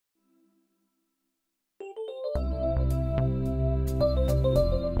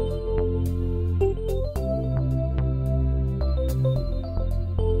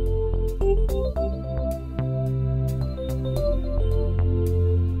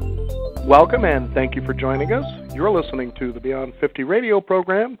Welcome and thank you for joining us. You're listening to the Beyond 50 radio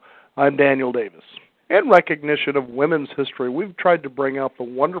program. I'm Daniel Davis. In recognition of women's history, we've tried to bring out the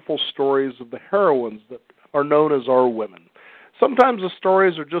wonderful stories of the heroines that are known as our women. Sometimes the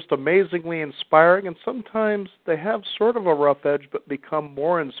stories are just amazingly inspiring, and sometimes they have sort of a rough edge but become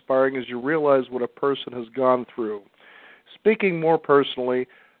more inspiring as you realize what a person has gone through. Speaking more personally,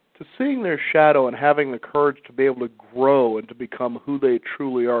 to seeing their shadow and having the courage to be able to grow and to become who they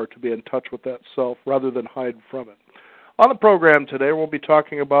truly are, to be in touch with that self rather than hide from it. On the program today, we'll be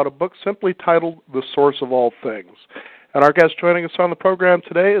talking about a book simply titled The Source of All Things. And our guest joining us on the program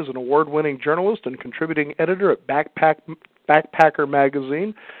today is an award-winning journalist and contributing editor at Backpacker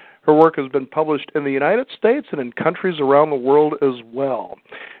magazine. Her work has been published in the United States and in countries around the world as well.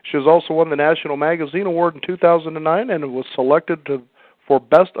 She has also won the National Magazine Award in 2009 and was selected for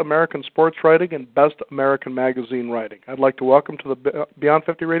Best American Sports Writing and Best American Magazine Writing. I'd like to welcome to the Beyond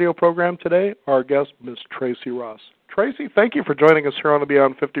 50 radio program today our guest, Ms. Tracy Ross. Tracy, thank you for joining us here on the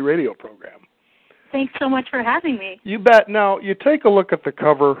Beyond 50 radio program. Thanks so much for having me. You bet. Now, you take a look at the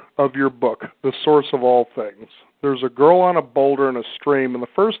cover of your book, The Source of All Things. There's a girl on a boulder in a stream, and the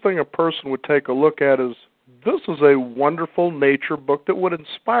first thing a person would take a look at is, this is a wonderful nature book that would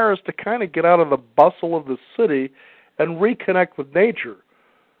inspire us to kind of get out of the bustle of the city and reconnect with nature.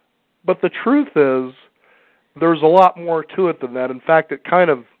 But the truth is, there's a lot more to it than that. In fact, it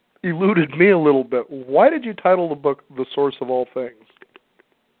kind of eluded me a little bit. Why did you title the book The Source of All Things?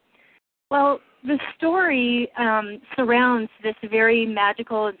 Well, the story surrounds this very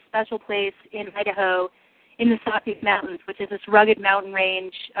magical and special place in Idaho in the Sawtooth Mountains, which is this rugged mountain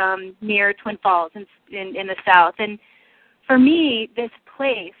range near Twin Falls in the south. And for me, this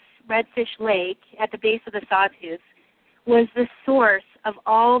place, Redfish Lake, at the base of the Sawtooth, was the source of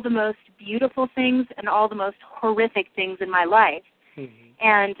all the most beautiful things and all the most horrific things in my life. Mm-hmm.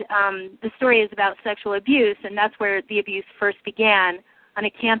 And the story is about sexual abuse, and that's where the abuse first began on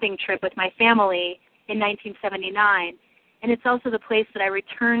a camping trip with my family in 1979. And it's also the place that I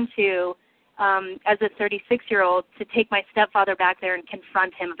returned to as a 36-year-old to take my stepfather back there and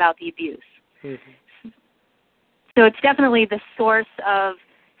confront him about the abuse. Mm-hmm. So it's definitely the source of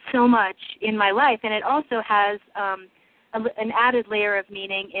so much in my life, and it also has an added layer of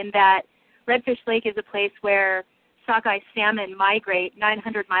meaning in that Redfish Lake is a place where sockeye salmon migrate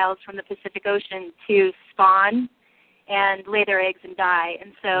 900 miles from the Pacific Ocean to spawn and lay their eggs and die.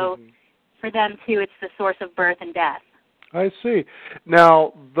 And so for them, too, it's the source of birth and death. I see.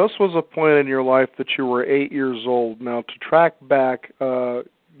 Now, this was a point in your life that you were 8 years old. Now, to track back,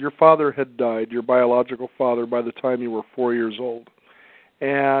 your father had died, your biological father, by the time you were 4 years old.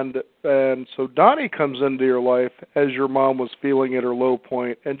 And so Donnie comes into your life as your mom was feeling at her low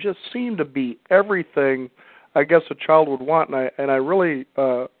point and just seemed to be everything I guess a child would want. And I really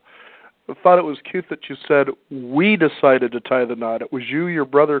thought it was cute that you said, we decided to tie the knot. It was you, your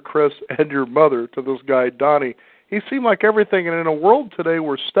brother Chris, and your mother to this guy Donnie. He seemed like everything. And in a world today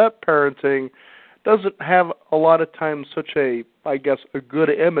where step-parenting doesn't have a lot of times such a good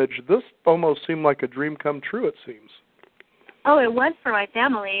image, this almost seemed like a dream come true, it seems. Oh, it was for my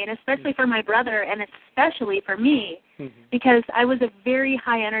family, and especially for my brother, and especially for me, because I was a very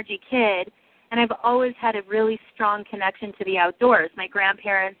high-energy kid, and I've always had a really strong connection to the outdoors. My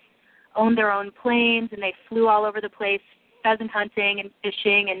grandparents owned their own planes, and they flew all over the place, pheasant hunting and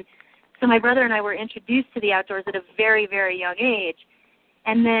fishing, and so my brother and I were introduced to the outdoors at a very, very young age.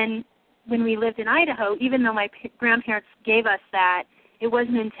 And then when we lived in Idaho, even though my grandparents gave us that, it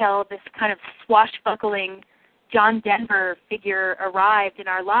wasn't until this kind of swashbuckling John Denver figure arrived in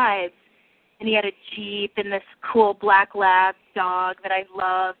our lives, and he had a Jeep and this cool black lab dog that I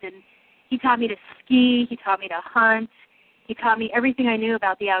loved, and he taught me to ski, he taught me to hunt, he taught me everything I knew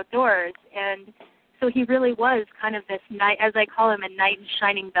about the outdoors, and so he really was kind of this knight, as I call him, a knight in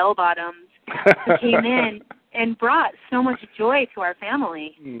shining bell-bottoms, who came in and brought so much joy to our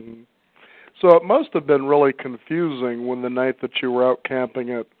family. Mm-hmm. So it must have been really confusing when the night that you were out camping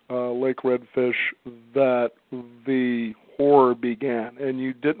at Lake Redfish that the horror began, and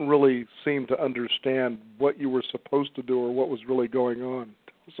you didn't really seem to understand what you were supposed to do or what was really going on.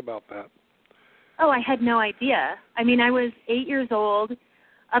 Tell us about that. Oh, I had no idea. I mean, I was 8 years old.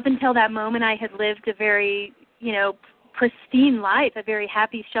 Up until that moment, I had lived a very, pristine life, a very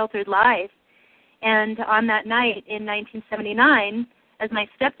happy, sheltered life. And on that night in 1979, as my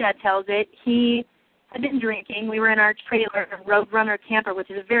stepdad tells it, he had been drinking. We were in our trailer, a Roadrunner camper, which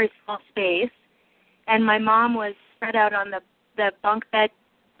is a very small space, and my mom was spread out on the bunk bed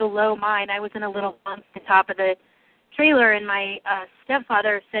below mine. I was in a little bunk at the top of the trailer, and my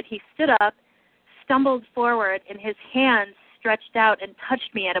stepfather said he stood up, stumbled forward, and his hands stretched out and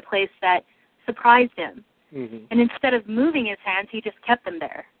touched me at a place that surprised him. Mm-hmm. And instead of moving his hands, he just kept them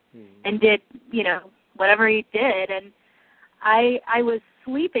there and did, whatever he did. And I was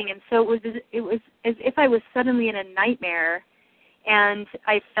sleeping, and so it was as if I was suddenly in a nightmare, and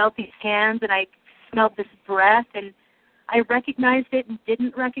I felt these hands, and I smelled this breath, and I recognized it and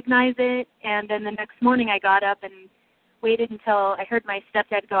didn't recognize it. And then the next morning I got up and waited until I heard my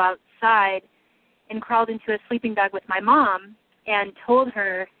stepdad go outside and crawled into a sleeping bag with my mom and told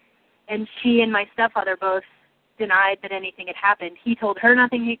her, and she and my stepfather both denied that anything had happened. He told her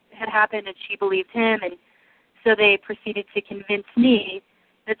nothing had happened, and she believed him, and so they proceeded to convince me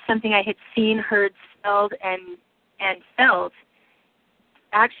that something I had seen, heard, smelled, and felt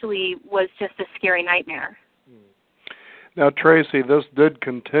actually was just a scary nightmare. Now, Tracy, this did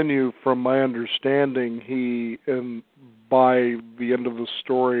continue from my understanding. By the end of the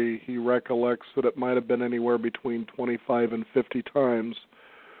story, he recollects that it might have been anywhere between 25 and 50 times.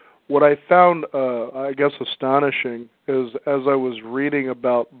 What I found, I guess, astonishing is as I was reading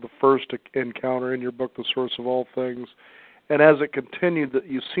about the first encounter in your book, The Source of All Things, and as it continued, that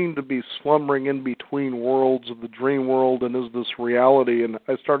you seemed to be slumbering in between worlds of the dream world and is this reality, and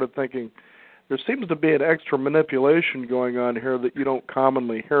I started thinking, there seems to be an extra manipulation going on here that you don't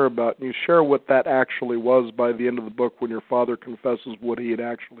commonly hear about, and you share what that actually was by the end of the book when your father confesses what he had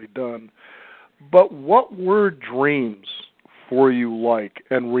actually done. But what were dreams for you like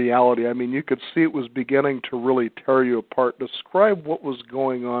and reality? I mean, you could see it was beginning to really tear you apart. Describe what was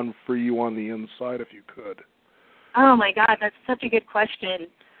going on for you on the inside, if you could. Oh, my God, that's such a good question,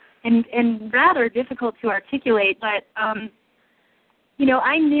 and rather difficult to articulate, but,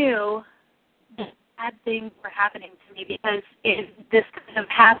 I knew bad things were happening to me because in this kind of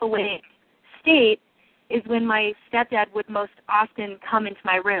half-awake state is when my stepdad would most often come into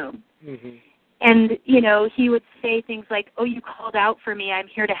my room. Mm-hmm. And, he would say things like, "Oh, you called out for me. I'm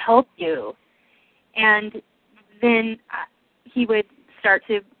here to help you." And then he would start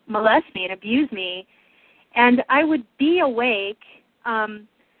to molest me and abuse me. And I would be awake,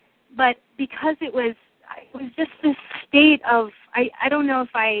 but because it was just this state of, I don't know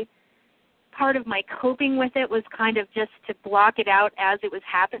if part of my coping with it was kind of just to block it out as it was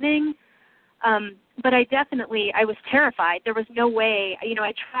happening. But I was terrified. There was no way,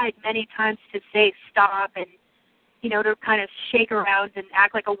 I tried many times to say stop and, to kind of shake around and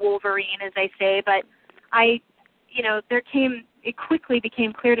act like a Wolverine, as they say. But it quickly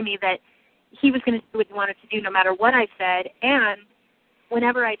became clear to me that he was going to do what he wanted to do no matter what I said. And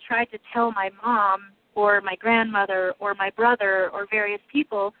whenever I tried to tell my mom or my grandmother or my brother or various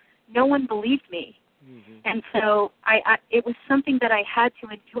people, no one believed me. Mm-hmm. And so it was something that I had to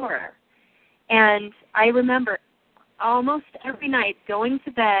endure. And I remember almost every night going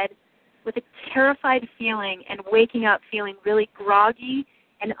to bed with a terrified feeling and waking up feeling really groggy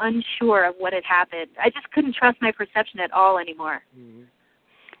and unsure of what had happened. I just couldn't trust my perception at all anymore. Mm-hmm.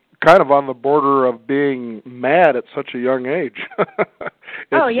 Kind of on the border of being mad at such a young age.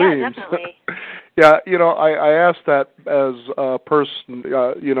 Oh, yeah, definitely. Yeah, I ask that as a person,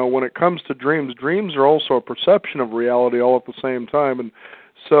 when it comes to dreams are also a perception of reality all at the same time. And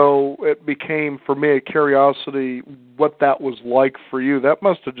so it became, for me, a curiosity what that was like for you. That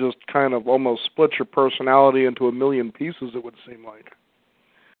must have just kind of almost split your personality into a million pieces, it would seem like.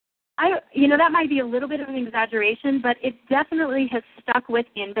 That might be a little bit of an exaggeration, but it definitely has stuck with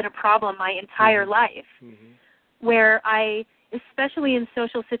me and been a problem my entire life, where especially in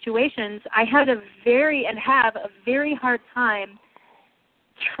social situations, I have a very hard time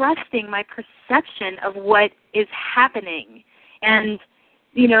trusting my perception of what is happening. And,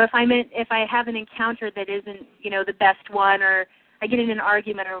 if I have an encounter that isn't, the best one, or I get in an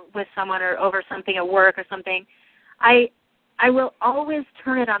argument with someone or over something at work or something, I will always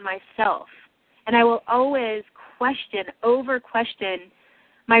turn it on myself, and I will always over-question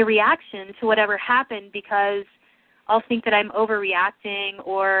my reaction to whatever happened, because I'll think that I'm overreacting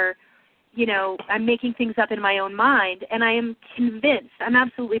or, I'm making things up in my own mind, and I am convinced, I'm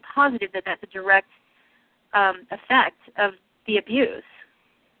absolutely positive that that's a direct effect of the abuse.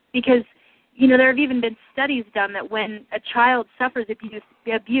 Because, there have even been studies done that when a child suffers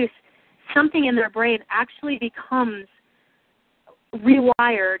abuse, something in their brain actually becomes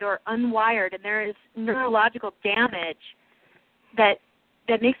rewired or unwired, and there is neurological damage that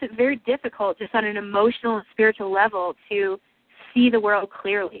makes it very difficult just on an emotional and spiritual level to see the world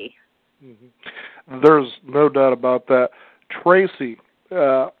clearly. Mm-hmm. There's no doubt about that. Tracy,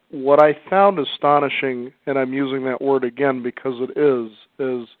 what I found astonishing, and I'm using that word again because it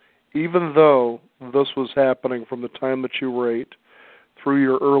is even though this was happening from the time that you were 8 through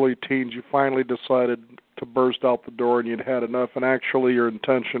your early teens, you finally decided to burst out the door and you'd had enough, and actually your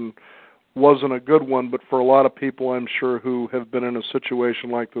intention wasn't a good one, but for a lot of people, I'm sure, who have been in a situation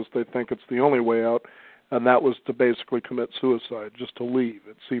like this, they think it's the only way out, and that was to basically commit suicide, just to leave.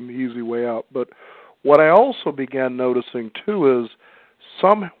 It seemed the easy way out. But what I also began noticing, too, is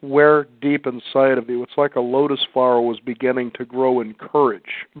somewhere deep inside of you, it's like a lotus flower was beginning to grow in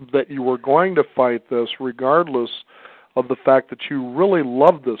courage, that you were going to fight this regardless of the fact that you really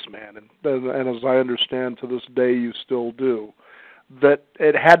loved this man, and as I understand to this day you still do, that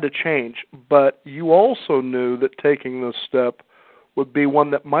it had to change. But you also knew that taking this step would be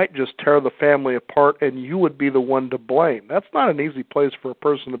one that might just tear the family apart and you would be the one to blame. That's not an easy place for a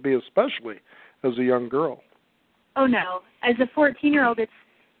person to be, especially as a young girl. Oh, no. As a 14-year-old, it's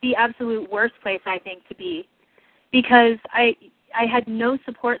the absolute worst place, I think, to be, because I had no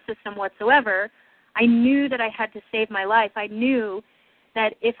support system whatsoever. I knew that I had to save my life. I knew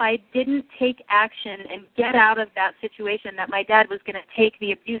that if I didn't take action and get out of that situation, that my dad was going to take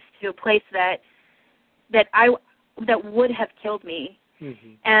the abuse to a place that would have killed me.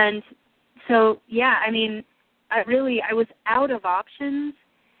 Mm-hmm. And so, yeah, I mean, I was out of options,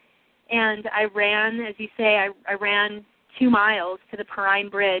 and I ran, as you say, I ran 2 miles to the Perrine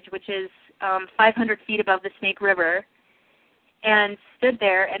Bridge, which is 500 feet above the Snake River, and stood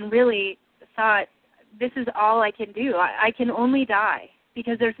there and really thought, this is all I can do. I can only die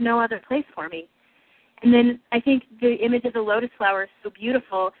because there's no other place for me. And then I think the image of the lotus flower is so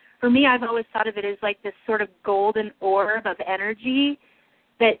beautiful. For me, I've always thought of it as like this sort of golden orb of energy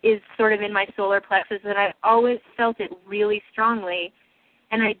that is sort of in my solar plexus, and I've always felt it really strongly.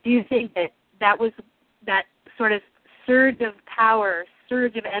 And I do think that was that sort of surge of power,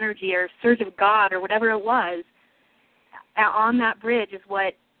 surge of energy, or surge of God, or whatever it was, on that bridge is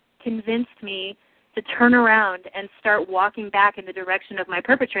what convinced me to turn around and start walking back in the direction of my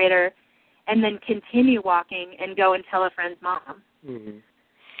perpetrator, and then continue walking and go and tell a friend's mom. Mm-hmm.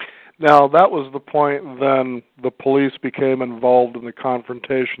 Now, that was the point then the police became involved and the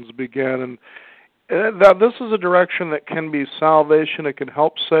confrontations began. And this is a direction that can be salvation, it can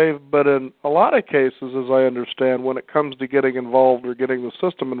help save, but in a lot of cases, as I understand, when it comes to getting involved or getting the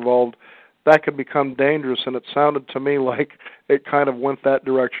system involved, that can become dangerous, and it sounded to me like it kind of went that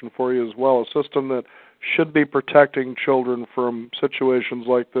direction for you as well. A system that should be protecting children from situations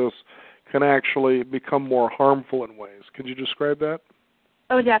like this can actually become more harmful in ways. Could you describe that?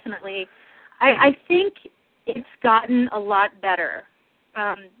 Oh, definitely. I think it's gotten a lot better.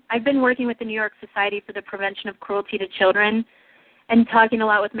 I've been working with the New York Society for the Prevention of Cruelty to Children and talking a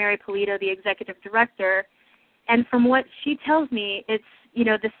lot with Mary Polito, the executive director, and from what she tells me, it's,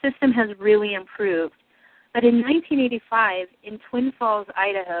 the system has really improved. But in 1985, in Twin Falls,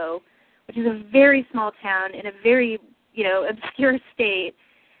 Idaho, which is a very small town in a very, obscure state,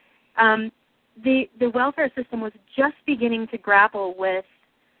 the welfare system was just beginning to grapple with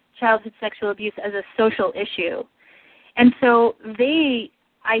childhood sexual abuse as a social issue. And so they,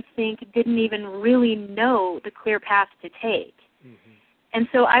 I think, didn't even really know the clear path to take. Mm-hmm. And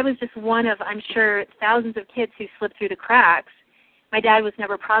so I was just one of, I'm sure, thousands of kids who slipped through the cracks. My dad was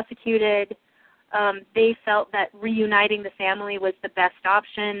never prosecuted. They felt that reuniting the family was the best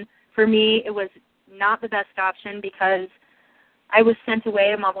option. For me, it was not the best option because I was sent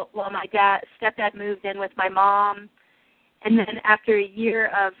away while my stepdad moved in with my mom. And then after a year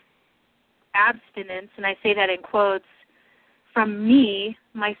of abstinence, and I say that in quotes, from me,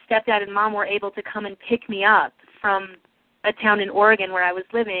 my stepdad and mom were able to come and pick me up from a town in Oregon where I was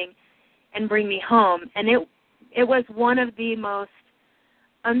living and bring me home. And it was one of the most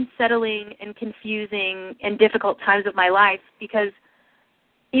unsettling and confusing and difficult times of my life, because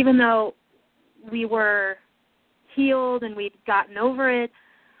even though we were healed and we'd gotten over it,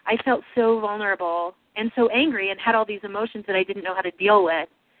 I felt so vulnerable and so angry and had all these emotions that I didn't know how to deal with.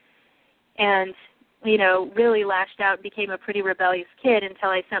 And, really lashed out and became a pretty rebellious kid until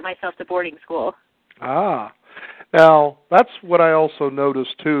I sent myself to boarding school. Ah. Now, that's what I also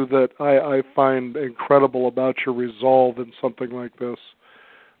noticed, too, that I find incredible about your resolve in something like this.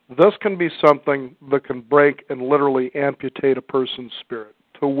 This can be something that can break and literally amputate a person's spirit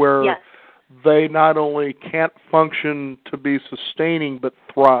to where yes. they not only can't function to be sustaining but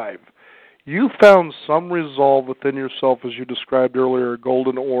thrive. You found some resolve within yourself, as you described earlier, a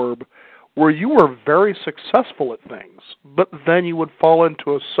golden orb, where you were very successful at things, but then you would fall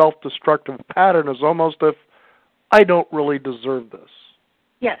into a self-destructive pattern as almost if, I don't really deserve this.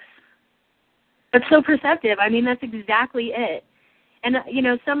 Yes. That's so perceptive. I mean, that's exactly it. And,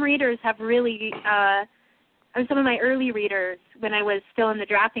 some readers have really, some of my early readers, when I was still in the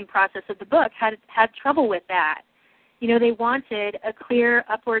drafting process of the book, had trouble with that. they wanted a clear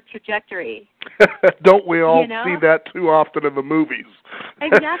upward trajectory. Don't we all see that too often in the movies?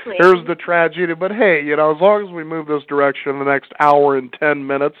 Exactly. Here's the tragedy, but hey, as long as we move this direction in the next hour and 10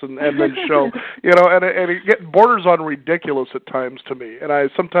 minutes and then show, and it borders on ridiculous at times to me, and I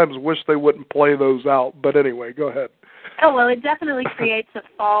sometimes wish they wouldn't play those out, but anyway, go ahead. Oh, well, it definitely creates a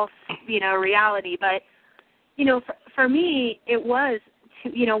false, reality, but, for me, it was,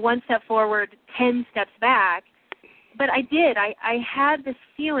 one step forward, 10 steps back. But I did. I had this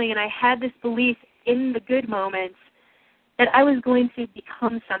feeling and I had this belief in the good moments that I was going to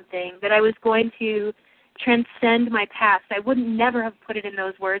become something, that I was going to transcend my past. I would never have put it in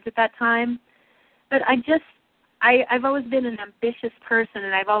those words at that time. But I've always been an ambitious person,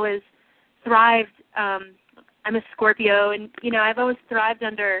 and I've always thrived. I'm a Scorpio, and, I've always thrived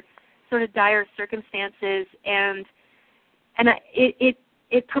under sort of dire circumstances, and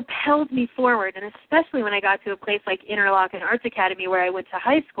it propelled me forward, and especially when I got to a place like Interlochen Arts Academy where I went to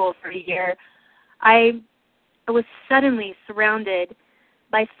high school for a year, I was suddenly surrounded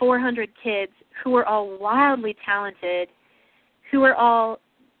by 400 kids who were all wildly talented, who were all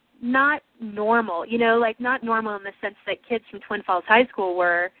not normal, not normal in the sense that kids from Twin Falls High School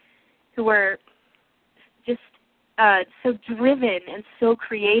were, who were just so driven and so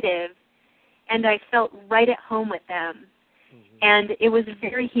creative, and I felt right at home with them. And it was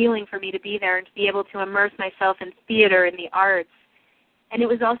very healing for me to be there and to be able to immerse myself in theater and the arts. And it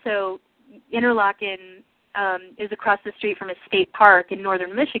was also, Interlochen is across the street from a state park in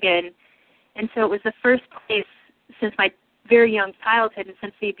northern Michigan. And so it was the first place since my very young childhood and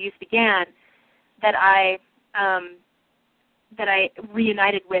since the abuse began that I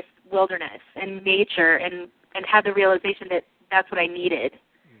reunited with wilderness and nature and had the realization that that's what I needed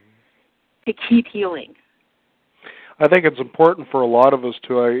to keep healing. I think it's important for a lot of us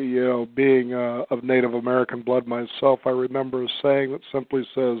to, being of Native American blood myself, I remember a saying that simply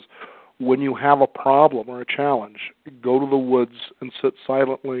says, when you have a problem or a challenge, go to the woods and sit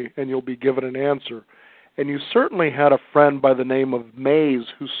silently and you'll be given an answer. And you certainly had a friend by the name of Maze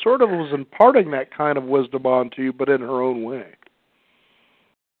who sort of was imparting that kind of wisdom onto you, but in her own way.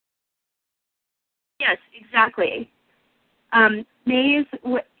 Yes, exactly. Maze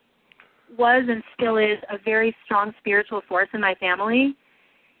was and still is a very strong spiritual force in my family.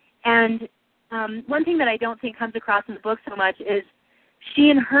 And one thing that I don't think comes across in the book so much is she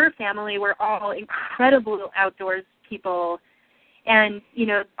and her family were all incredible outdoors people. And,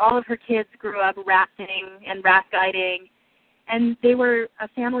 all of her kids grew up rafting and raft guiding. And they were a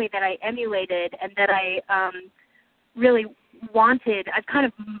family that I emulated and that I really wanted. I've kind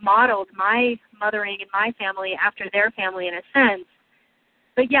of modeled my mothering and my family after their family in a sense.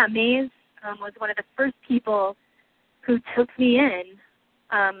 But, yeah, Maze was one of the first people who took me in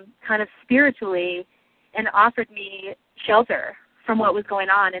kind of spiritually and offered me shelter from what was going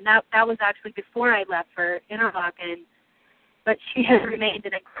on. And that was actually before I left for Interlochen. But she has remained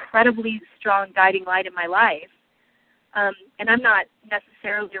an incredibly strong guiding light in my life. And I'm not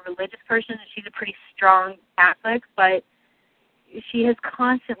necessarily a religious person. She's a pretty strong Catholic, but she has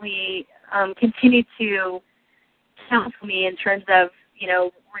constantly continued to counsel me in terms of,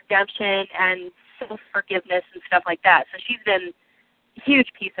 redemption and self-forgiveness and stuff like that. So she's been a huge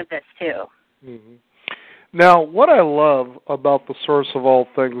piece of this, too. Mm-hmm. Now, what I love about The Source of All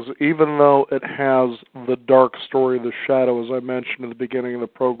Things, even though it has the dark story, the shadow, as I mentioned at the beginning of the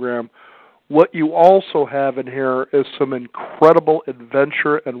program, what you also have in here is some incredible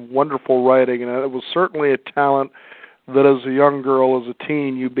adventure and wonderful writing, and it was certainly a talent that as a young girl, as a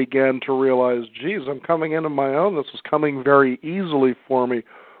teen, you began to realize, geez, I'm coming into my own. This is coming very easily for me.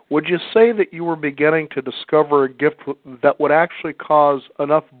 Would you say that you were beginning to discover a gift that would actually cause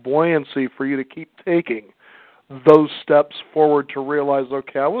enough buoyancy for you to keep taking those steps forward to realize,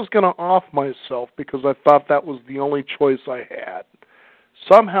 okay, I was going to off myself because I thought that was the only choice I had.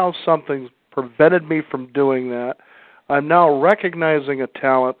 Somehow something prevented me from doing that. I'm now recognizing a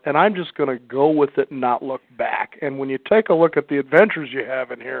talent, and I'm just going to go with it and not look back. And when you take a look at the adventures you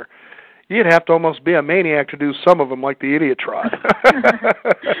have in here, you'd have to almost be a maniac to do some of them, like the Idiot-Trod.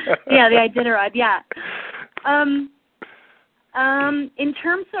 Yeah, the Iditarod, yeah. In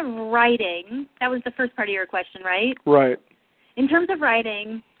terms of writing, that was the first part of your question, right? Right. In terms of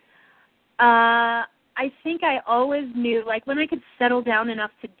writing, I think I always knew, like when I could settle down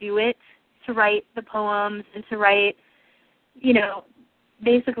enough to do it, to write the poems and to write,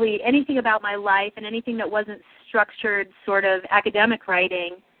 basically anything about my life and anything that wasn't structured sort of academic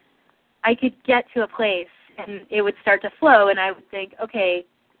writing, I could get to a place and it would start to flow and I would think, okay,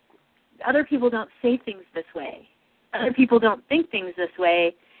 other people don't say things this way. Other people don't think things this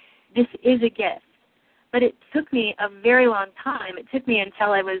way. This is a gift. But it took me a very long time. It took me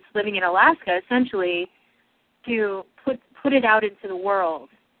until I was living in Alaska, essentially, to put it out into the world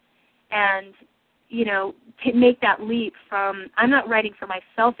and, to make that leap from, I'm not writing for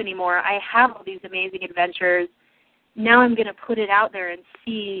myself anymore. I have all these amazing adventures. Now I'm going to put it out there and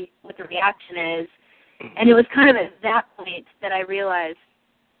see what the reaction is. And it was kind of at that point that I realized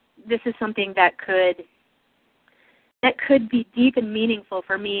this is something that could be deep and meaningful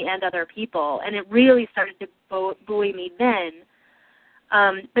for me and other people. And it really started to buoy me then.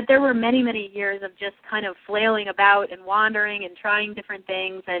 But there were many, many years of just kind of flailing about and wandering and trying different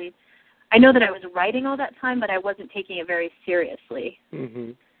things. And I know that I was writing all that time, but I wasn't taking it very seriously.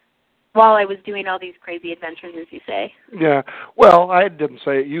 Mm-hmm. While I was doing all these crazy adventures, as you say. Yeah. Well, I didn't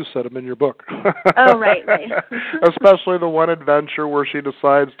say it. You said them in your book. Oh, right. Especially the one adventure where she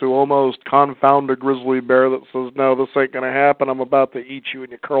decides to almost confound a grizzly bear that says, no, this ain't going to happen. I'm about to eat you.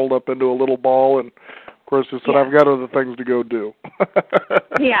 And you curled up into a little ball. And, of course, you said, I've got other things to go do.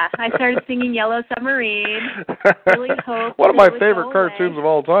 Yeah. I started singing Yellow Submarine. Really hoped one of my favorite cartoons of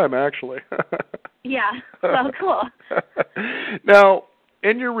all time, actually. Yeah. Well, cool. Now,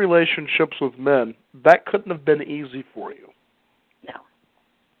 in your relationships with men, that couldn't have been easy for you.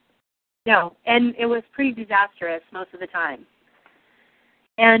 No, and it was pretty disastrous most of the time.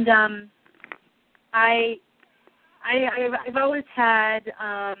 And I've always had,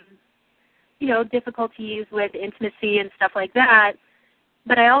 difficulties with intimacy and stuff like that.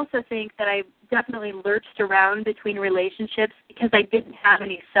 But I also think that I definitely lurched around between relationships because I didn't have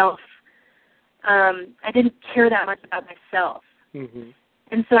any I didn't care that much about myself. Mm-hmm.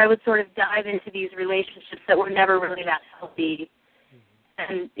 And so I would sort of dive into these relationships that were never really that healthy.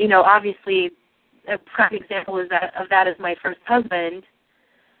 And, obviously, a prime example of that is my first husband,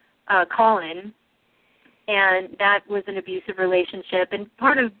 Colin, and that was an abusive relationship. And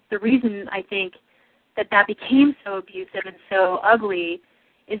part of the reason I think that became so abusive and so ugly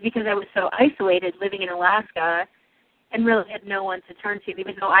is because I was so isolated living in Alaska and really had no one to turn to,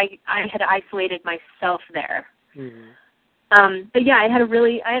 even though I had isolated myself there. Mm-hmm. But yeah, I had a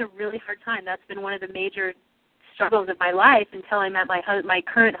really hard time. That's been one of the major struggles of my life until I met my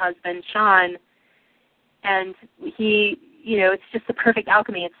current husband, Sean. And he, it's just the perfect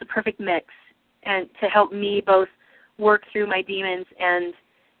alchemy. It's the perfect mix, and to help me both work through my demons and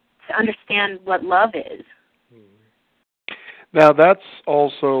to understand what love is. Now, that's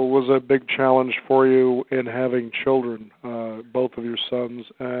also was a big challenge for you in having children, both of your sons,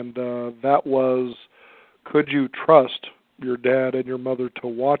 and that was, could you trust your dad and your mother to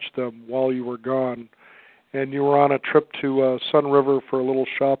watch them while you were gone? And you were on a trip to Sun River for a little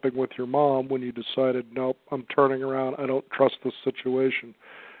shopping with your mom when you decided, nope, I'm turning around, I don't trust this situation.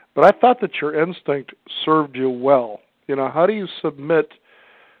 But I thought that your instinct served you well. How do you submit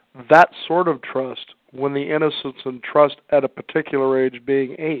that sort of trust when the innocence and trust at a particular age,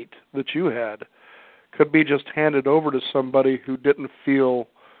 being 8, that you had, could be just handed over to somebody who didn't feel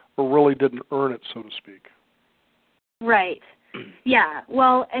or really didn't earn it, so to speak? Right. Yeah.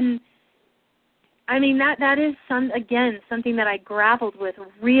 Well, and I mean that is something that I grappled with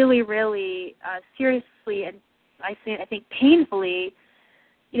really, really seriously, and I think painfully.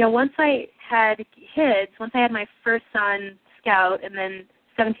 Once I had kids, once I had my first son, Scout, and then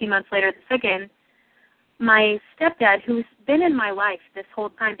 17 months later the second, my stepdad, who's been in my life this whole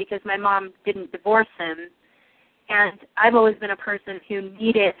time because my mom didn't divorce him, and I've always been a person who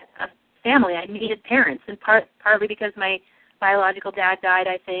needed a family. I needed parents, and partly because my biological dad died,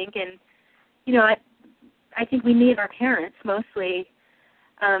 I think, and I think we need our parents mostly,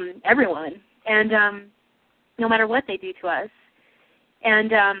 everyone, and no matter what they do to us,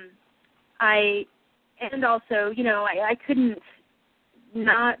 and I couldn't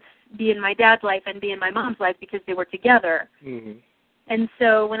not be in my dad's life and be in my mom's life because they were together, mm-hmm. And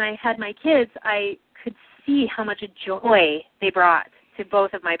so when I had my kids, I could see how much joy they brought to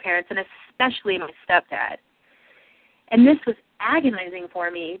both of my parents, and especially my stepdad. And this was agonizing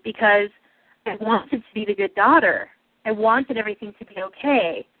for me because I wanted to be the good daughter. I wanted everything to be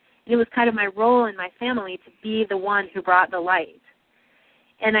okay. And it was kind of my role in my family to be the one who brought the light.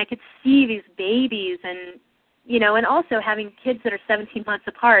 And I could see these babies and, and also having kids that are 17 months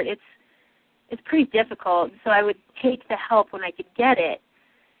apart, it's pretty difficult. So I would take the help when I could get it,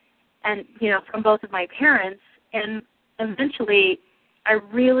 and, from both of my parents. And eventually I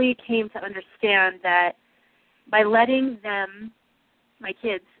really came to understand that by letting them, my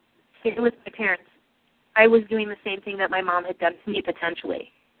kids, stay with my parents, I was doing the same thing that my mom had done to me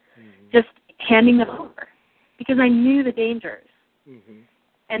potentially, mm-hmm. Just handing them over because I knew the dangers. Mm-hmm.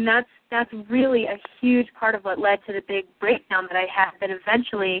 And that's really a huge part of what led to the big breakdown that I had that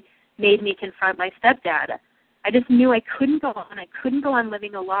eventually made me confront my stepdad. I just knew I couldn't go on. I couldn't go on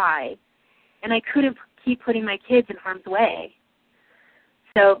living a lie, and I couldn't keep putting my kids in harm's way.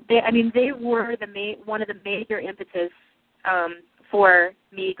 So they were one of the major impetus for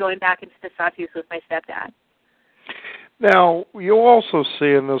me going back into the sawtooth with my stepdad. Now, you also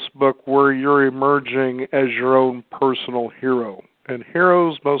see in this book where you're emerging as your own personal hero. And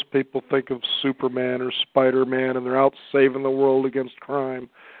heroes, most people think of Superman or Spider-Man, and they're out saving the world against crime.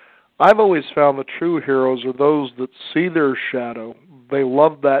 I've always found the true heroes are those that see their shadow. They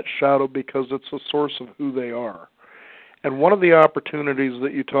love that shadow because it's a source of who they are. And one of the opportunities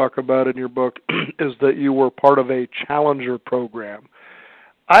that you talk about in your book is that you were part of a Challenger program.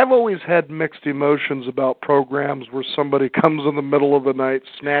 I've always had mixed emotions about programs where somebody comes in the middle of the night,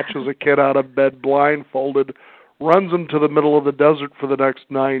 snatches a kid out of bed blindfolded, runs them to the middle of the desert for the next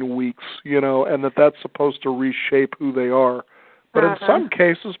 9 weeks, and that's supposed to reshape who they are. But in some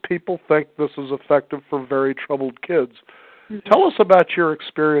cases, people think this is effective for very troubled kids. Mm-hmm. Tell us about your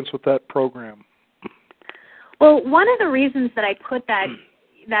experience with that program. Well, one of the reasons that I put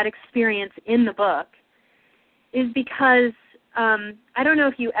that experience in the book is because I don't know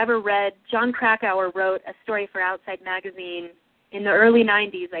if you ever read, John Krakauer wrote a story for Outside Magazine in the early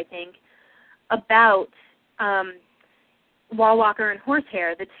 90s, I think, about Wallwalker and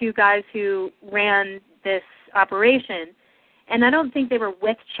Horsehair, the two guys who ran this operation. And I don't think they were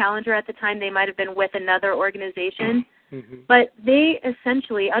with Challenger at the time. They might have been with another organization. Mm-hmm. But they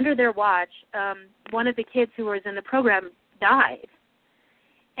essentially, under their watch, one of the kids who was in the program died.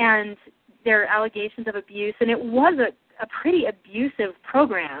 And there are allegations of abuse. And it was a pretty abusive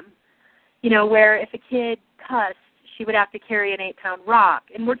program, where if a kid cussed, she would have to carry an 8-pound rock.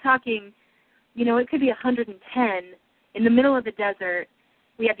 And we're talking, it could be 110 in the middle of the desert.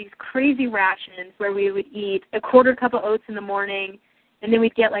 We had these crazy rations where we would eat a quarter cup of oats in the morning, and then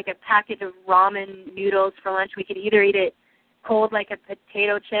we'd get like a packet of ramen noodles for lunch. We could either eat it cold like a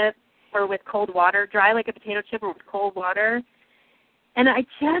potato chip or with cold water, dry like a potato chip or with cold water. And I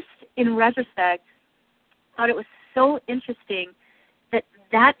just, in retrospect, thought it was so interesting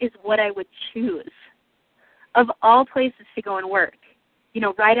that is what I would choose of all places to go and work,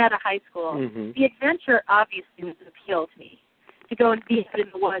 right out of high school. Mm-hmm. The adventure obviously was an appeal to me, to go and be out in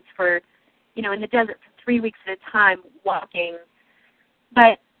the woods for, in the desert for 3 weeks at a time walking.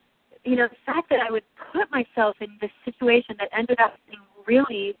 But, the fact that I would put myself in this situation that ended up being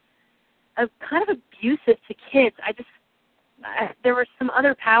really kind of abusive to kids, there were some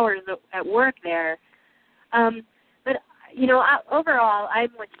other powers at work there. But, overall,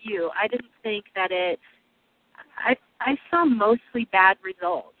 I'm with you. I didn't think that I saw mostly bad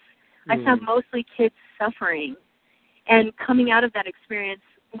results. I saw mostly kids suffering and coming out of that experience,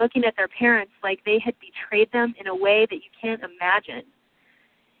 looking at their parents like they had betrayed them in a way that you can't imagine.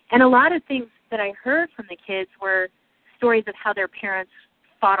 And a lot of things that I heard from the kids were stories of how their parents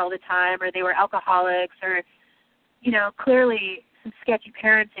fought all the time, or they were alcoholics, or, clearly some sketchy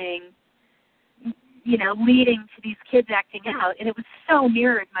parenting, leading to these kids acting out. And it was so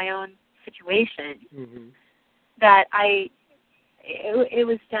mirrored my own situation that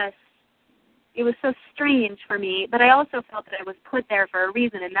it was so strange for me. But I also felt that I was put there for a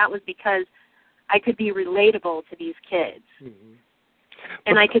reason, and that was because I could be relatable to these kids. Mm-hmm.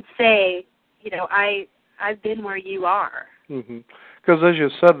 And I could say, I've been where you are. Because as you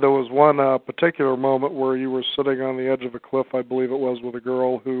said, there was one particular moment where you were sitting on the edge of a cliff, I believe it was, with a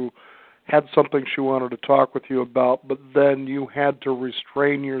girl who had something she wanted to talk with you about, but then you had to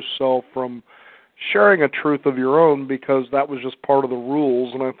restrain yourself from sharing a truth of your own because that was just part of the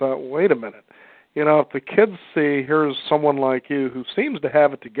rules. And I thought, wait a minute. If the kids see here's someone like you who seems to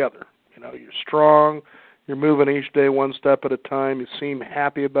have it together, you're strong, you're moving each day one step at a time, you seem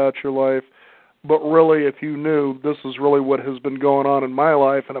happy about your life, but really if you knew this is really what has been going on in my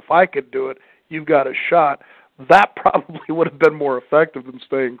life, and if I could do it, you've got a shot, that probably would have been more effective than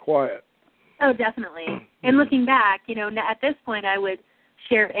staying quiet. Oh, definitely. And looking back, at this point I would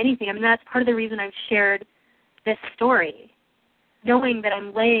share anything. That's part of the reason I've shared this story, knowing that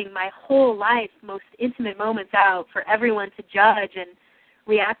I'm laying my whole life, most intimate moments out for everyone to judge and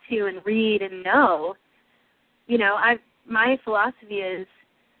react to and read and know. My philosophy is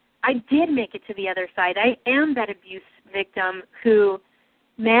I did make it to the other side. I am that abuse victim who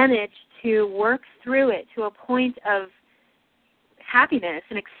managed to work through it to a point of happiness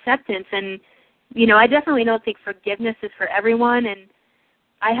and acceptance. And, I definitely don't think forgiveness is for everyone, and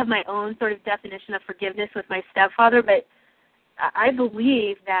I have my own sort of definition of forgiveness with my stepfather, but I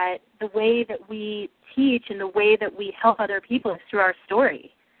believe that the way that we teach and the way that we help other people is through our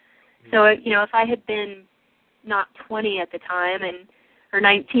story. So, if I had been not 20 at the time and or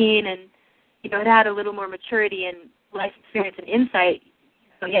 19 and, had a little more maturity and life experience and insight,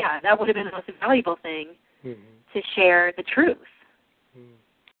 so yeah, that would have been the most valuable thing to share the truth.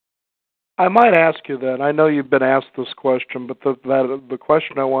 I might ask you then, I know you've been asked this question, but the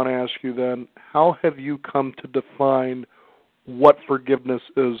question I want to ask you then, how have you come to define what forgiveness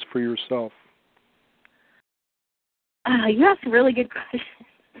is for yourself? You asked a really good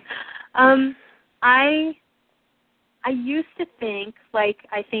question. I used to think, like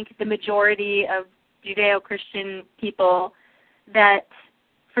I think the majority of Judeo-Christian people, that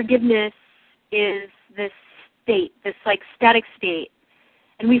forgiveness is this state, this like static state.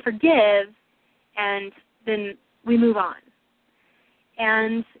 And we forgive, and then we move on.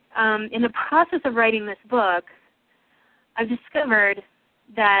 And in the process of writing this book, I've discovered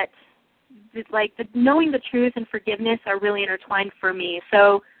that knowing the truth and forgiveness are really intertwined for me.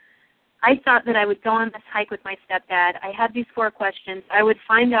 So I thought that I would go on this hike with my stepdad. I had these 4 questions. I would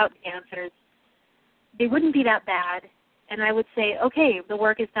find out the answers. They wouldn't be that bad. And I would say, okay, the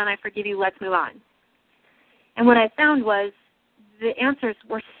work is done. I forgive you. Let's move on. And what I found was the answers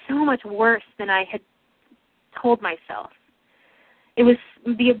were so much worse than I had told myself.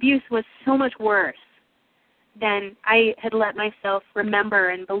 The abuse was so much worse than I had let myself remember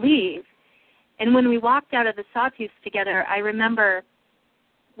and believe. And when we walked out of the sawtooth together, I remember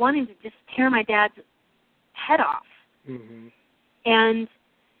wanting to just tear my dad's head off. And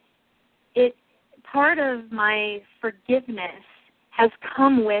part of my forgiveness has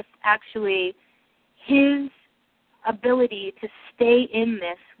come with actually his ability to stay in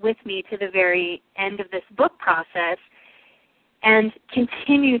this with me to the very end of this book process and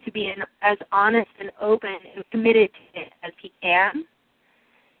continue to be as honest and open and committed to it as he can.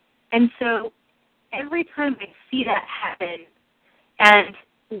 And so every time I see that happen and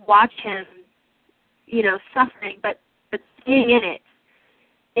watch him, suffering, but staying in it,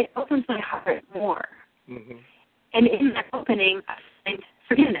 it opens my heart more. And in that opening, I find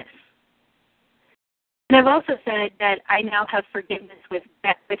forgiveness. And I've also said that I now have forgiveness with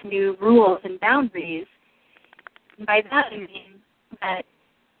new rules and boundaries. And by that I mean that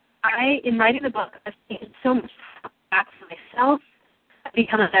in writing the book, I've taken so much back for myself. I've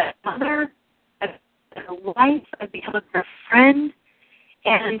become a better mother, I've become a wife, I've become a better friend,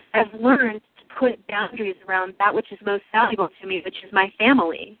 and I've learned to put boundaries around that which is most valuable to me, which is my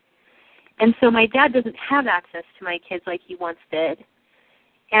family. And so my dad doesn't have access to my kids like he once did.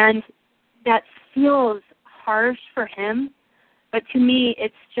 And that feels harsh for him, but to me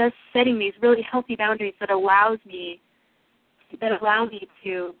it's just setting these really healthy boundaries that allow me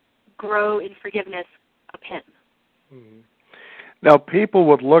to grow in forgiveness of him. Now people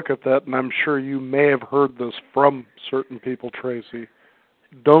would look at that, and I'm sure you may have heard this from certain people, Tracy.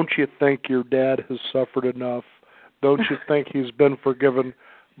 Don't you think your dad has suffered enough? Don't you think he's been forgiven?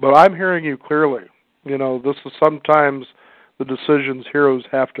 But I'm hearing you clearly. This is sometimes the decisions heroes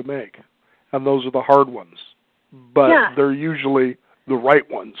have to make. And those are the hard ones. But they're usually the right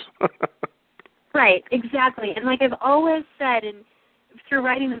ones. Right, exactly. And like I've always said, and through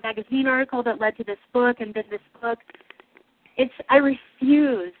writing the magazine article that led to this book and did this book, I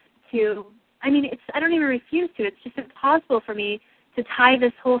refuse to, I don't even refuse to, it's just impossible for me to tie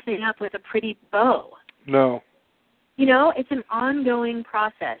this whole thing up with a pretty bow. No. It's an ongoing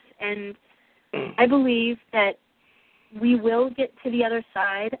process. And I believe that we will get to the other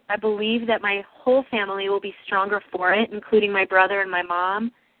side. I believe that my whole family will be stronger for it, including my brother and my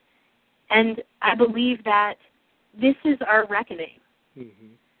mom. And I believe that this is our reckoning.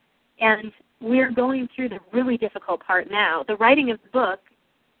 And we're going through the really difficult part now. The writing of the book,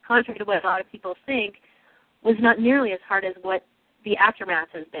 contrary to what a lot of people think, was not nearly as hard as what the aftermath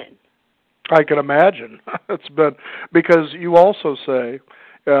has been. I can imagine. It's been, because you also say,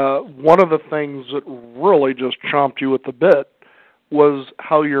 one of the things that really just chomped you at the bit was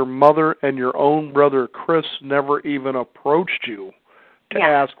how your mother and your own brother Chris never even approached you to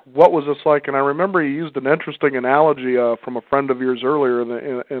ask, what was this like? And I remember you used an interesting analogy from a friend of yours earlier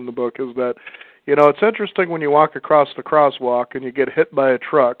in the book, is that, it's interesting when you walk across the crosswalk and you get hit by a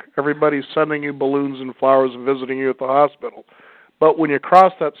truck. Everybody's sending you balloons and flowers and visiting you at the hospital. But when you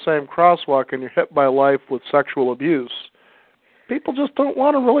cross that same crosswalk and you're hit by life with sexual abuse, people just don't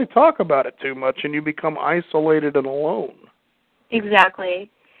want to really talk about it too much, and you become isolated and alone.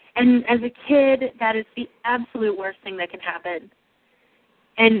 Exactly. And as a kid, that is the absolute worst thing that can happen.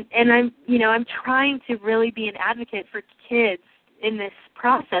 And I'm trying to really be an advocate for kids in this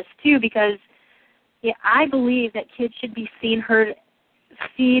process too, because I believe that kids should be seen, heard,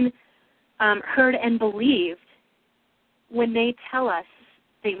 and believed when they tell us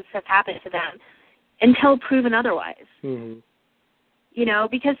things have happened to them, until proven otherwise.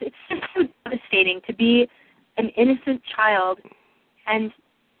 because it's just so devastating to be an innocent child and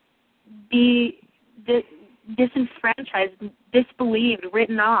be disenfranchised, disbelieved,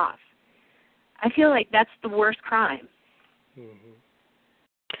 written off. I feel like that's the worst crime. Mm-hmm.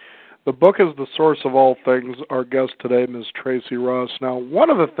 The book is the source of all things. Our guest today, Ms. Tracy Ross. Now, one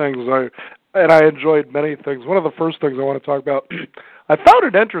of the things I enjoyed many things. One of the first things I want to talk about, I found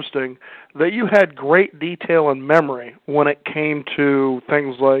it interesting that you had great detail and memory when it came to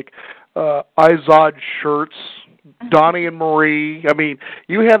things like Izod shirts, Donnie and Marie. I mean,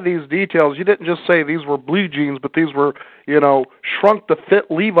 you had these details. You didn't just say these were blue jeans, but these were, shrunk to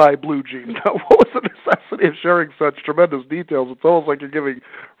fit Levi blue jeans. Now, what was the necessity of sharing such tremendous details? It's almost like you're giving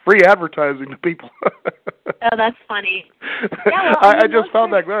free advertising to people. Oh, that's funny. Yeah, well, I just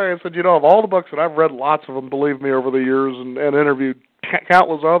found that there. I said, of all the books, and I've read lots of them, believe me, over the years, and interviewed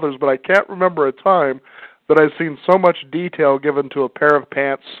countless others, but I can't remember a time that I've seen so much detail given to a pair of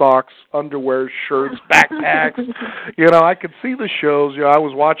pants, socks, underwear, shirts, backpacks. I could see the shows. I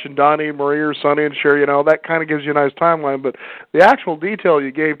was watching Donnie and Marie or Sonny and Cher. That kind of gives you a nice timeline. But the actual detail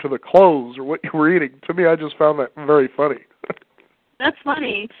you gave to the clothes or what you were eating, to me, I just found that very funny. That's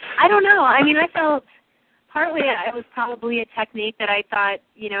funny. I don't know. I mean, I felt partly it was probably a technique that I thought,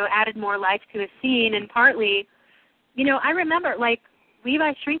 added more life to a scene, and partly, I remember, like,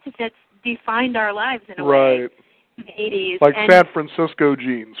 Levi's shrink-to-fits defined our lives in a way in the 80s. Like San Francisco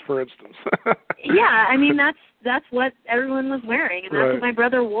jeans, for instance. Yeah, I mean, that's what everyone was wearing, and that's what my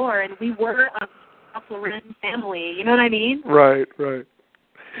brother wore, and we were a Floridian family, you know what I mean? Right.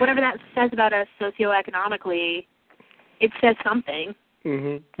 Whatever that says about us socioeconomically, it says something.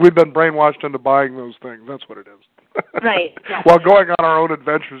 Mm-hmm. We've been brainwashed into buying those things, that's what it is. Right. Exactly. While going on our own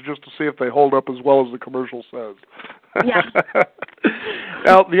adventures just to see if they hold up as well as the commercial says. Yeah.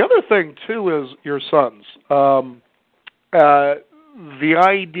 Now, the other thing, too, is your sons. The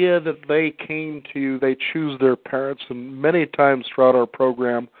idea that they came to you, they choose their parents, and many times throughout our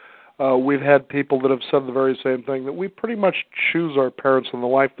program, we've had people that have said the very same thing, that we pretty much choose our parents and the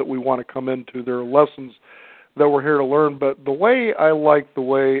life that we want to come into. There are lessons that we're here to learn, but the way I like the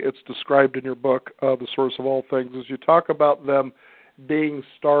way it's described in your book, The Source of All Things, is you talk about them being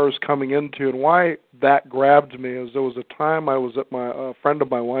stars coming into, and why that grabbed me is there was a time I was at a friend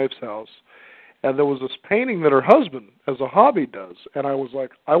of my wife's house, and there was this painting that her husband, as a hobby, does, and I was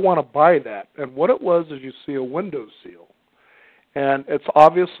like, I want to buy that. And what it was is you see a window seal, and it's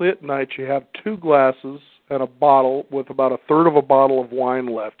obviously at night. You have two glasses and a bottle with about a third of a bottle of wine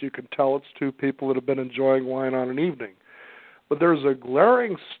left. You can tell it's two people that have been enjoying wine on an evening. But there's a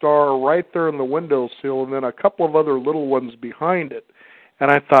glaring star right there in the window sill, and then a couple of other little ones behind it. And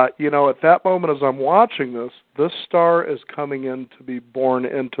I thought, at that moment as I'm watching this star is coming in to be born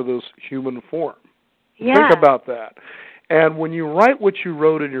into this human form. Yeah. Think about that. And when you write what you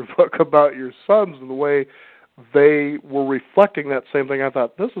wrote in your book about your sons and the way they were reflecting that same thing, I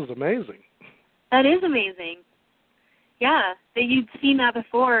thought, this is amazing. That is amazing. Yeah, that you'd seen that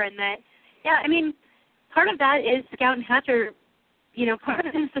before, and that, I mean, part of that is Scout and Hatcher, part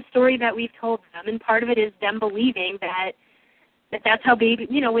of it is the story that we've told them, and part of it is them believing that's how babies,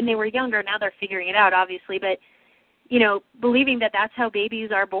 when they were younger, now they're figuring it out, obviously, but, believing that that's how babies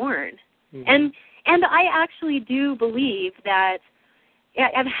are born. Mm-hmm. And I actually do believe that,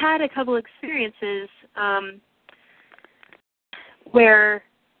 I've had a couple experiences where,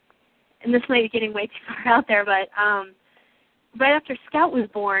 and this might be getting way too far out there, but right after Scout was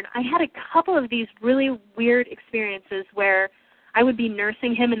born, I had a couple of these really weird experiences where I would be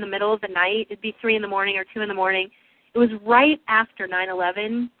nursing him in the middle of the night. It'd be 3 in the morning or 2 in the morning. It was right after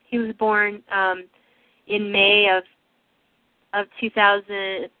 9/11. He was born in May of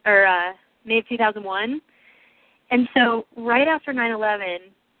 2000 or May of 2001, and so right after 9/11,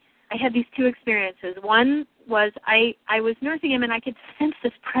 I had these two experiences. One was I was nursing him, and I could sense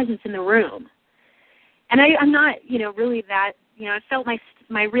this presence in the room. And I'm not, really that, I felt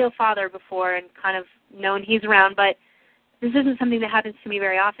my real father before and kind of known he's around, but this isn't something that happens to me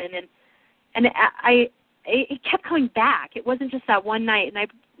very often. And it kept coming back. It wasn't just that one night. And I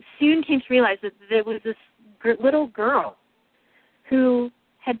soon came to realize that there was this little girl who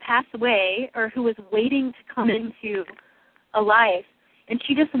had passed away or who was waiting to come into a life, and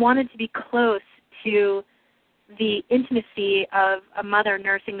she just wanted to be close to the intimacy of a mother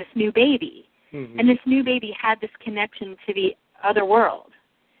nursing this new baby. Mm-hmm. And this new baby had this connection to the other world.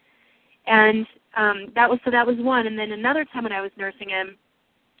 And that was one. And then another time when I was nursing him,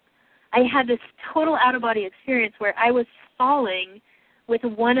 I had this total out-of-body experience where I was falling with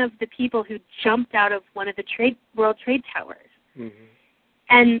one of the people who jumped out of one of the World Trade Towers. Mm-hmm.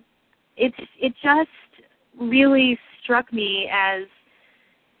 And it just really struck me as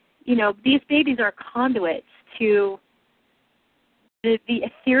these babies are conduits to the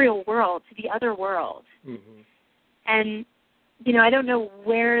ethereal world, to the other world. Mm-hmm. And, I don't know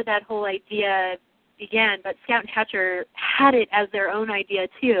where that whole idea began, but Scout and Hatcher had it as their own idea,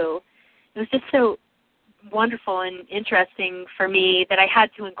 too. It was just so wonderful and interesting for me that I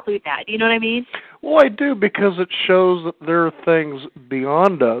had to include that. Do you know what I mean? Well, I do, because it shows that there are things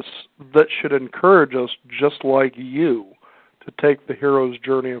beyond us that should encourage us, just like you, to take the hero's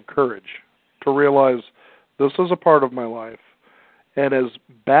journey of courage, to realize this is a part of my life, and as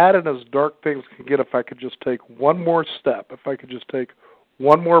bad and as dark things can get, if I could just take one more step, if I could just take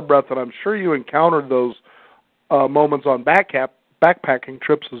one more breath, and I'm sure you encountered those moments on backpacking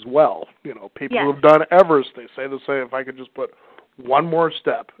trips as well. People who have done Everest, they say if I could just put one more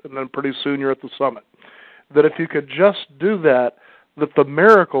step, and then pretty soon you're at the summit. That if you could just do that the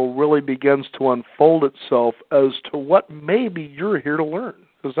miracle really begins to unfold itself as to what maybe you're here to learn.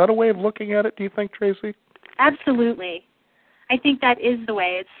 Is that a way of looking at it, do you think, Tracy? Absolutely. I think that is the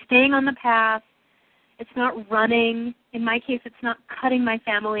way. It's staying on the path. It's not running. In my case, it's not cutting my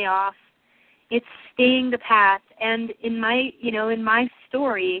family off. It's staying the path. And in my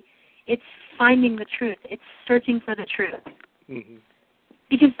story, it's finding the truth. It's searching for the truth. Mm-hmm.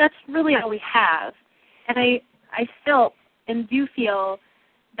 Because that's really all we have. And I felt and do feel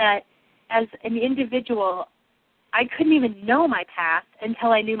that as an individual, I couldn't even know my past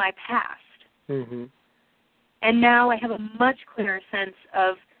until I knew my past. Mm-hmm. And now I have a much clearer sense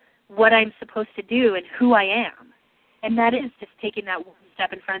of what I'm supposed to do and who I am. And that is just taking that one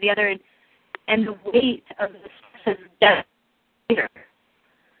step in front of the other, and the weight of this person's death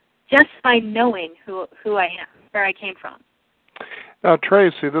just by knowing who I am, where I came from. Now,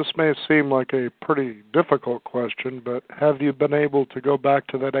 Tracy, this may seem like a pretty difficult question, but have you been able to go back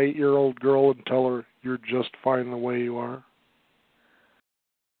to that 8-year-old girl and tell her you're just fine the way you are?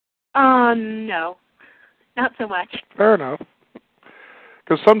 No. Not so much. Fair enough.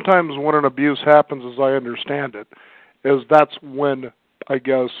 Because sometimes when an abuse happens, as I understand it, is that's when, I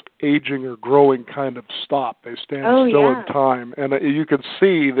guess, aging or growing kind of stop. They stand still in time. And you can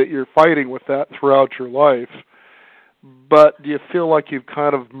see that you're fighting with that throughout your life. But do you feel like you've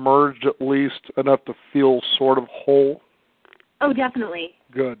kind of merged at least enough to feel sort of whole? Oh, definitely.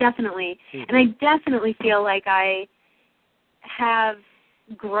 Good. Definitely. Mm-hmm. And I definitely feel like I have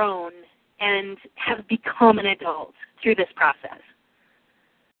grown and have become an adult through this process.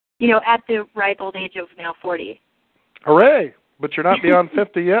 At the ripe old age of now 40. Hooray! But you're not beyond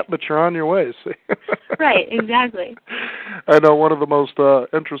 50 yet, but you're on your way, see? Right, exactly. I know one of the most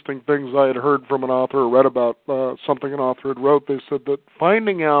interesting things I had heard from an author or read about something an author had wrote, they said that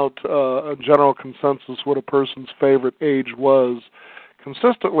finding out a general consensus what a person's favorite age was,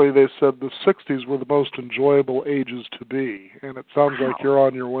 consistently they said the 60s were the most enjoyable ages to be, and it sounds like you're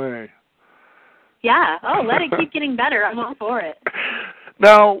on your way. Yeah. Oh, let it keep getting better. I'm all for it.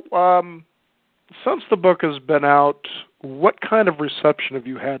 Now, since the book has been out, what kind of reception have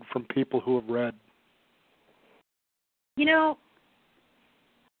you had from people who have read?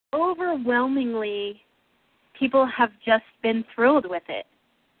 Overwhelmingly, people have just been thrilled with it.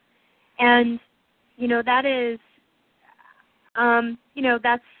 And, that is,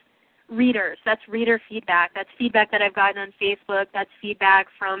 that's readers. That's reader feedback. That's feedback that I've gotten on Facebook. That's feedback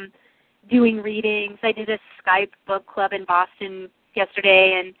from doing readings. I did a Skype book club in Boston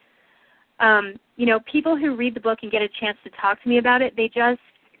yesterday, and people who read the book and get a chance to talk to me about it, they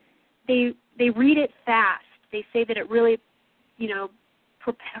read it fast. They say that it really,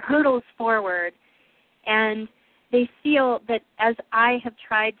 hurdles forward, and they feel that, as I have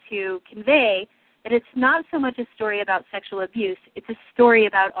tried to convey, that it's not so much a story about sexual abuse. It's a story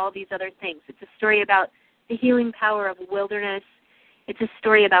about all these other things. It's a story about the healing power of wilderness. It's a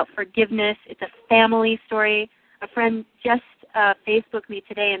story about forgiveness. It's a family story. A friend just Facebooked me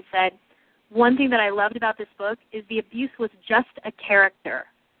today and said, one thing that I loved about this book is the abuse was just a character.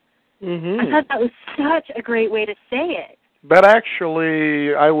 Mm-hmm. I thought that was such a great way to say it. That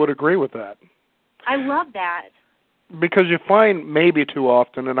actually, I would agree with that. I love that. Because you find maybe too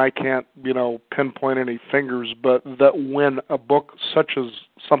often, and I can't, pinpoint any fingers, but that when a book such as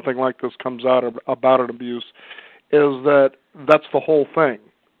something like this comes out about an abuse, is that's the whole thing.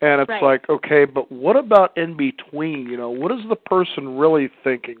 And it's right. like, okay, but what about in between? What is the person really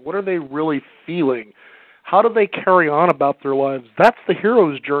thinking? What are they really feeling? How do they carry on about their lives? That's the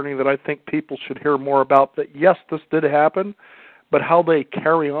hero's journey that I think people should hear more about, that yes, this did happen, but how they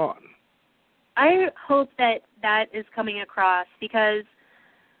carry on. I hope that is coming across, because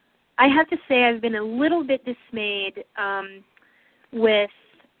I have to say I've been a little bit dismayed with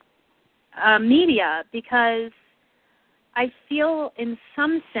media, because I feel in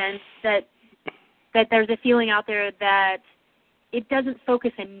some sense that there's a feeling out there that it doesn't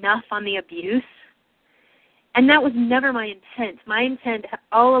focus enough on the abuse. And that was never my intent. My intent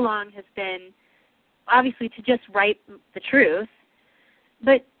all along has been, obviously, to just write the truth.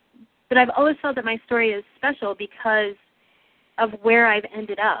 But I've always felt that my story is special because of where I've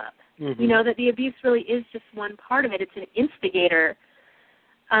ended up. Mm-hmm. You know, that the abuse really is just one part of it. It's an instigator.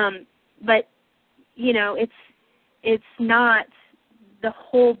 But, you know, it's not the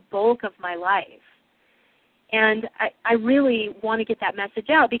whole bulk of my life. And I really want to get that message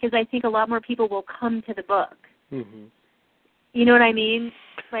out because I think a lot more people will come to the book. Mm-hmm. You know what I mean?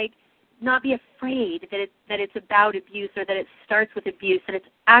 Like, not be afraid that it's about abuse or that it starts with abuse, that it's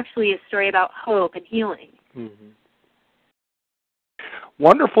actually a story about hope and healing. Mm-hmm.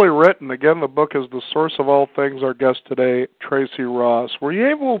 Wonderfully written. Again, the book is The Source of All Things. Our guest today, Tracy Ross. Were you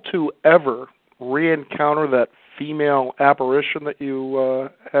able to ever re-encounter that female apparition that you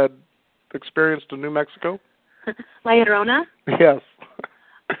had experienced in New Mexico? La Llorona? Yes.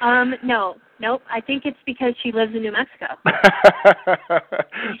 Nope. I think it's because she lives in New Mexico.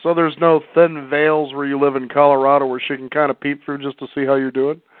 So there's no thin veils where you live in Colorado where she can kind of peep through just to see how you're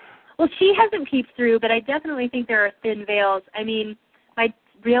doing? Well, she hasn't peeped through, but I definitely think there are thin veils. I mean, my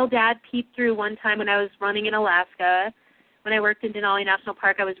real dad peeped through one time when I was running in Alaska. When I worked in Denali National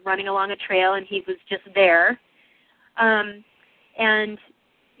Park, I was running along a trail, and he was just there. And,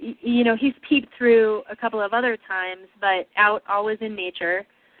 you know, he's peeped through a couple of other times, but out always in nature.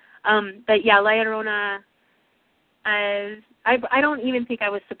 But, yeah, La Llorona, I don't even think I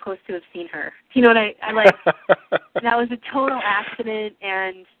was supposed to have seen her. You know what I like? That was a total accident,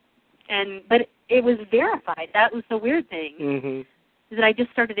 but it was verified. That was the weird thing. Mm-hmm. That I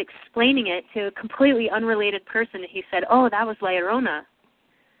just started explaining it to a completely unrelated person, and he said, "Oh, that was La Llorona.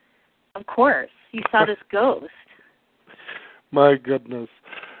 Of course, you saw this ghost." My goodness.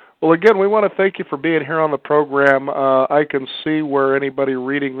 Well, again, we want to thank you for being here on the program. I can see where anybody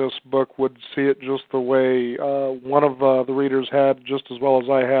reading this book would see it just the way one of the readers had, just as well as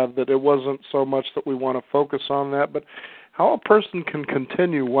I had, that it wasn't so much that we want to focus on that, but how a person can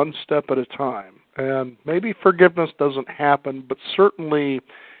continue one step at a time. And maybe forgiveness doesn't happen, but certainly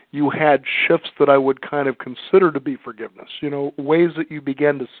you had shifts that I would kind of consider to be forgiveness, you know, ways that you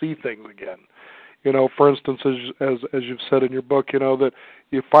began to see things again. You know, for instance, as you've said in your book, you know, that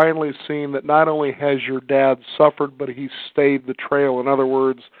you've finally seen that not only has your dad suffered, but he stayed the trail. In other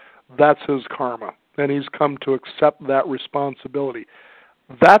words, that's his karma, and he's come to accept that responsibility.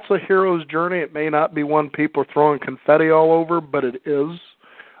 That's a hero's journey. It may not be one people are throwing confetti all over, but it is.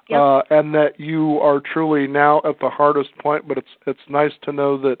 Yep. And that you are truly now at the hardest point, but it's nice to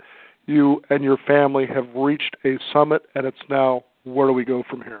know that you and your family have reached a summit, and it's now, where do we go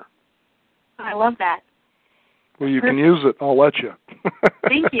from here? I love that. Well, you can use it. I'll let you.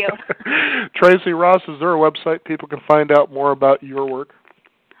 Thank you. Tracy Ross, is there a website people can find out more about your work?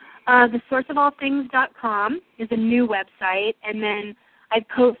 TheSourceOfAllThings.com is a new website, and then I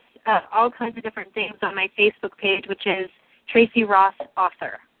post all kinds of different things on my Facebook page, which is Tracy Ross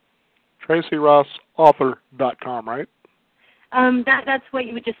Author. TracyRossAuthor.com, right? That's what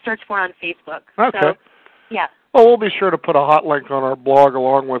you would just search for on Facebook. Okay. So, yeah. Well, we'll be sure to put a hot link on our blog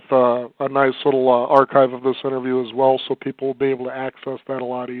along with a nice little archive of this interview as well, so people will be able to access that a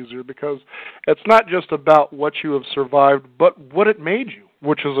lot easier, because it's not just about what you have survived, but what it made you,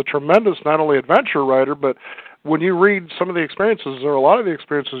 which is a tremendous, not only adventure writer, but when you read some of the experiences, or a lot of the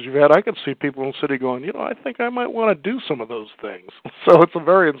experiences you've had, I can see people in the city going, you know, I think I might want to do some of those things. So it's a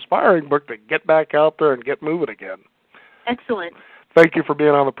very inspiring book to get back out there and get moving again. Excellent. Thank you for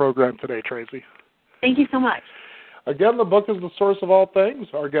being on the program today, Tracy. Thank you so much. Again, the book is The Source of All Things.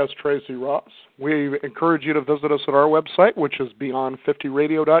 Our guest, Tracy Ross. We encourage you to visit us at our website, which is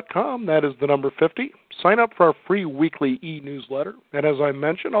beyond50radio.com. That is the number 50. Sign up for our free weekly e-newsletter. And as I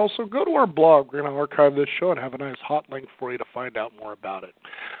mentioned, also go to our blog. We're going to archive this show and have a nice hot link for you to find out more about it.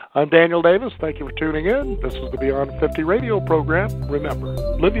 I'm Daniel Davis. Thank you for tuning in. This is the Beyond 50 radio program. Remember,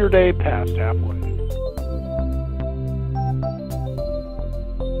 live your day past halfway.